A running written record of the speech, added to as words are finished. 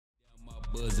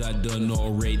Buzz I done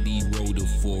already rode the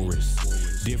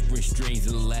forest. Different strains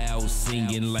of loud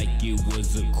singing like it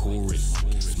was a chorus.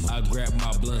 I grab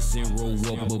my blunts and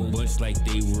roll up a bunch like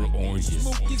they were oranges.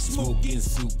 Smoking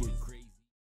super crazy.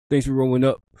 Thanks for rolling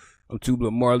up. I'm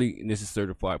Tubular Marley, and this is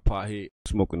Certified Pothead.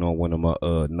 Smoking on one of my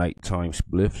nighttime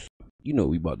spliffs. You know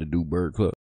we about to do Bird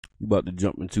Club. We about to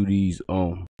jump into these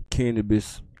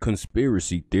cannabis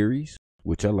conspiracy theories,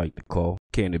 which I like to call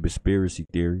cannabis conspiracy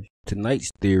theories. Tonight's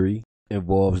theory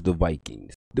involves the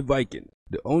Vikings. The Vikings,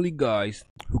 the only guys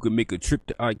who can make a trip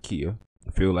to IKEA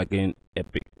feel like an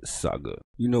epic saga.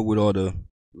 You know, with all the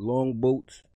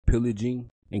longboats, pillaging,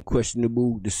 and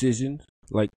questionable decisions,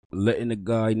 like letting a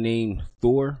guy named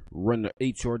Thor run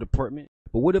the HR department.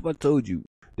 But what if I told you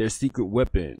their secret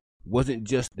weapon wasn't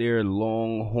just their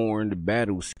long-horned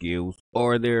battle skills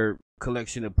or their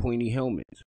collection of pointy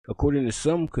helmets? According to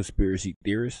some conspiracy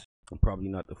theorists, and probably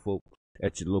not the folk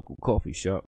at your local coffee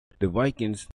shop, the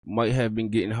Vikings might have been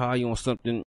getting high on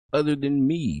something other than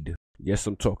mead. Yes,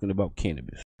 I'm talking about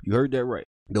cannabis. You heard that right.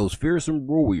 Those fearsome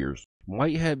warriors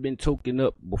might have been token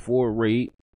up before a raid,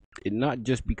 and not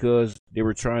just because they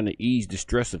were trying to ease the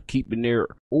stress of keeping their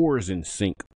oars in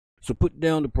sync. So put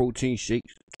down the protein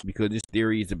shakes, because this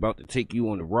theory is about to take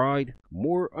you on a ride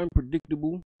more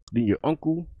unpredictable than your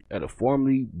uncle at a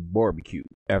family barbecue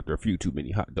after a few too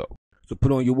many hot dogs. So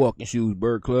put on your walking shoes,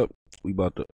 Bird Club. We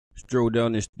about to stroll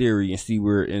down this theory and see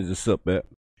where it ends us up at.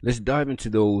 Let's dive into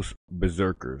those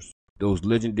berserkers, those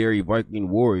legendary Viking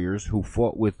warriors who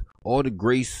fought with all the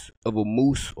grace of a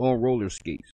moose on roller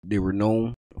skates. They were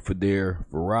known for their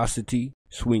ferocity,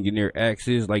 swinging their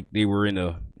axes like they were in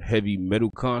a heavy metal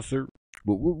concert.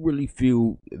 But what really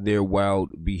fueled their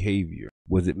wild behavior?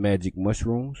 Was it magic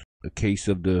mushrooms, a case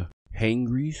of the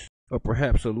hangries, or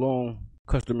perhaps a long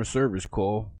customer service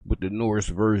call with the Norse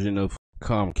version of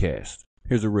Comcast?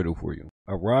 Here's a riddle for you.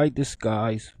 A ride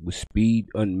disguised with speed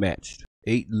unmatched,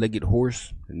 8-legged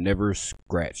horse never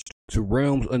scratched. To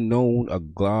realms unknown I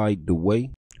glide the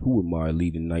way. Who am I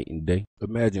leading night and day?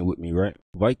 Imagine with me, right?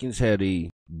 Vikings had a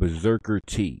berserker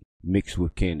tea mixed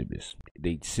with cannabis.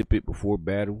 They'd sip it before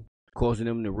battle, causing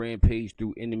them to rampage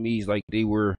through enemies like they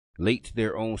were late to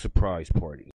their own surprise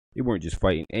party. They weren't just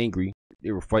fighting angry,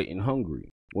 they were fighting hungry.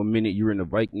 One minute you're in a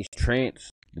Vikings trance,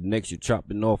 the next you're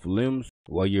chopping off limbs,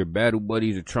 while your battle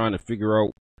buddies are trying to figure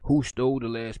out who stole the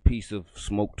last piece of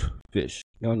smoked fish.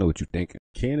 Y'all know what you're thinking.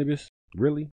 Cannabis?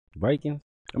 Really? Vikings?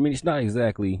 I mean, it's not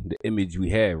exactly the image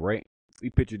we have, right? We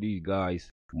picture these guys,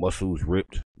 muscles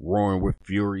ripped, roaring with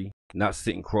fury, not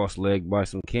sitting cross-legged by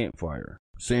some campfire,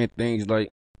 saying things like,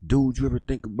 dude, you ever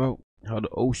think about how the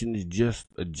ocean is just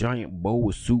a giant bowl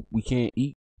of soup we can't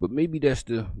eat? But maybe that's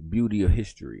the beauty of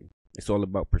history. It's all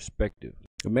about perspective.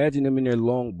 Imagine them in their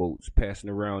longboats passing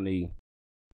around a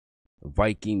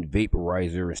Viking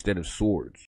vaporizer instead of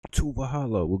swords. To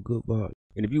Valhalla with good vibes.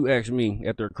 And if you ask me,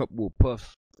 after a couple of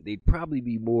puffs, they'd probably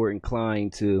be more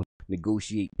inclined to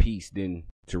negotiate peace than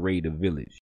to raid a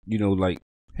village. You know, like,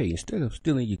 hey, instead of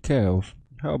stealing your cows,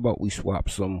 how about we swap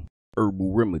some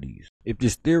herbal remedies? If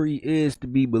this theory is to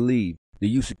be believed, the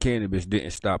use of cannabis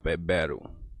didn't stop at battle.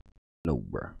 No,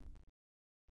 bruh.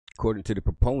 According to the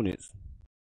proponents,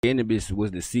 cannabis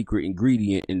was the secret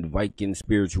ingredient in Viking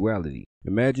spirituality.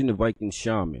 Imagine a Viking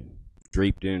shaman,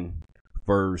 draped in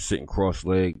furs, sitting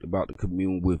cross-legged, about to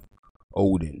commune with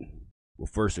Odin. Well,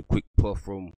 first a quick puff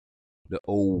from the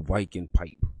old Viking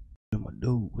pipe. My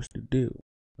dude, what's the deal?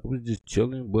 I was just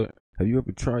chilling, but have you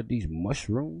ever tried these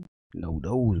mushrooms? No,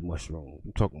 those mushrooms.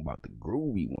 I'm talking about the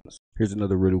groovy ones. Here's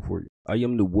another riddle for you. I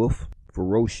am the wolf,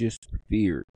 ferocious,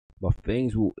 feared. My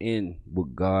fangs will end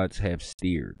what gods have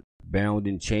steered. Bound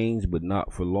in chains, but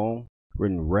not for long.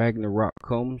 When Ragnarok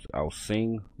comes, I'll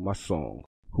sing my song.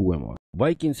 Who am I?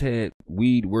 Vikings had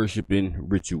weed worshiping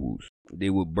rituals. They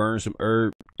would burn some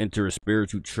herb, enter a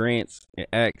spiritual trance, and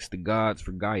ask the gods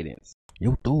for guidance.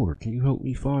 Yo, Thor, can you help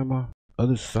me find my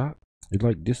other sock? It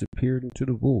like disappeared into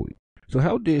the void. So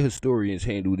how did historians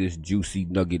handle this juicy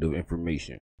nugget of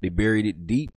information? They buried it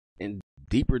deep and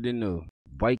deeper than the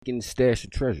Viking stash of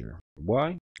treasure.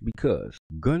 Why? Because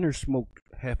Gunner smoked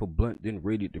half a blunt then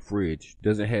raided the fridge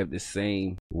doesn't have the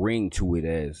same ring to it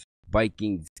as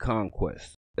Viking's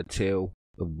conquest, a tale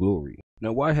of glory.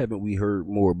 Now, why haven't we heard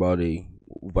more about a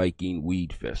Viking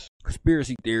weed fest?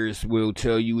 Conspiracy theorists will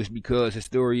tell you it's because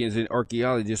historians and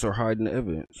archaeologists are hiding the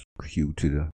evidence. Cue to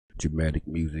the dramatic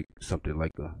music, something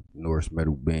like a Norse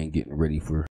metal band getting ready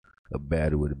for a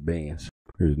battle of the bands.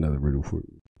 Here's another riddle for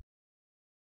you.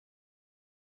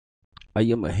 I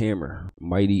am a hammer,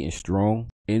 mighty and strong.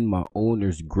 In my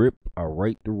owner's grip, I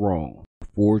right the wrong.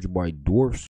 Forged by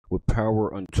dwarfs with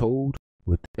power untold.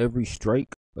 With every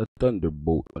strike, a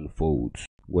thunderbolt unfolds.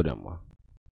 What am I?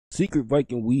 Secret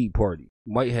Viking weed party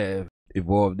might have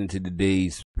evolved into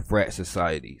today's frat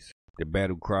societies. The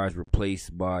battle cries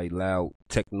replaced by loud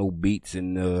techno beats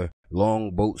and the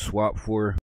longboat swap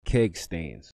for keg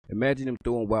stands. Imagine them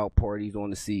throwing wild parties on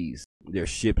the seas. Their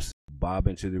ships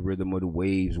bobbing to the rhythm of the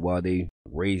waves while they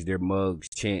raise their mugs,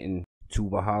 chanting to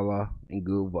Valhalla and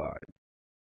good vibe.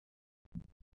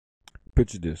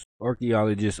 Picture this.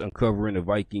 Archaeologists uncovering a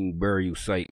Viking burial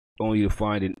site only to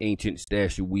find an ancient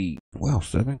stash of weed. Wow,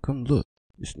 Seven, come look.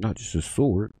 It's not just a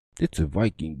sword, it's a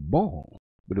Viking bong.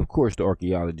 But of course the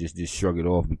archaeologists just shrug it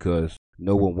off because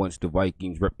no one wants the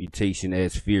Vikings' reputation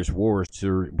as fierce warriors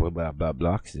to blah blah blah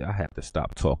blah. I have to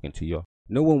stop talking to y'all.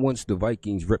 No one wants the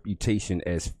Vikings' reputation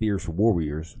as fierce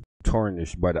warriors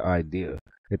tarnished by the idea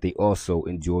that they also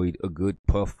enjoyed a good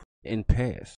puff and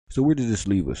pass. So where does this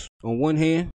leave us? On one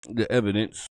hand, the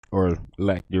evidence, or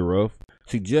lack thereof,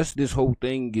 suggests this whole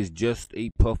thing is just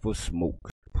a puff of smoke,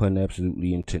 pun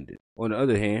absolutely intended. On the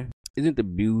other hand, isn't the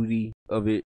beauty of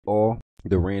it all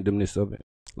the randomness of it?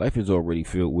 Life is already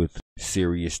filled with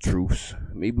serious truths.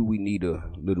 Maybe we need a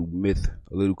little myth,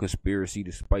 a little conspiracy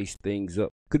to spice things up.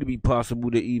 Could it be possible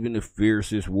that even the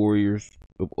fiercest warriors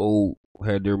of old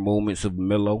had their moments of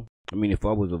mellow? I mean, if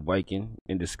I was a Viking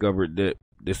and discovered that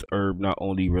this herb not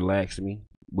only relaxed me,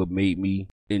 but made me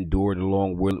endure the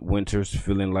long winters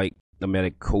feeling like I'm at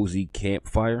a cozy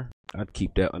campfire, I'd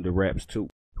keep that under wraps too.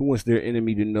 Who wants their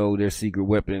enemy to know their secret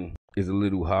weapon is a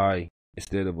little high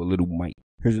instead of a little might?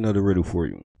 Here's another riddle for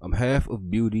you. I'm half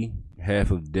of beauty, half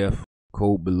of death,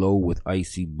 cold below with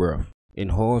icy breath. In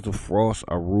halls of frost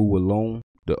I rule alone,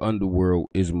 the underworld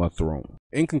is my throne.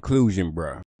 In conclusion,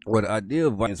 bruh, while the idea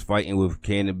of Vikings fighting with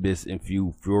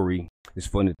cannabis-infused fury is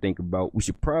fun to think about, we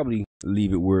should probably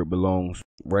leave it where it belongs,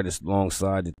 right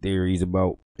alongside the theories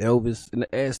about Elvis and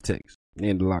the Aztecs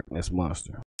and the Loch Ness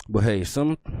Monster. But hey, if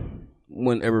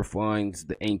someone ever finds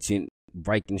the ancient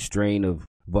Viking strain of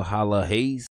Valhalla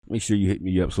Haze, make sure you hit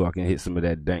me up so I can hit some of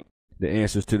that dank. The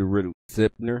answers to the riddle: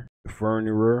 Sipner,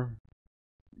 Fernerer,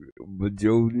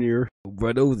 Bajonir.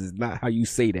 Bro, those is not how you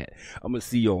say that. I'm gonna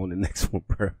see y'all on the next one,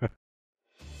 bro.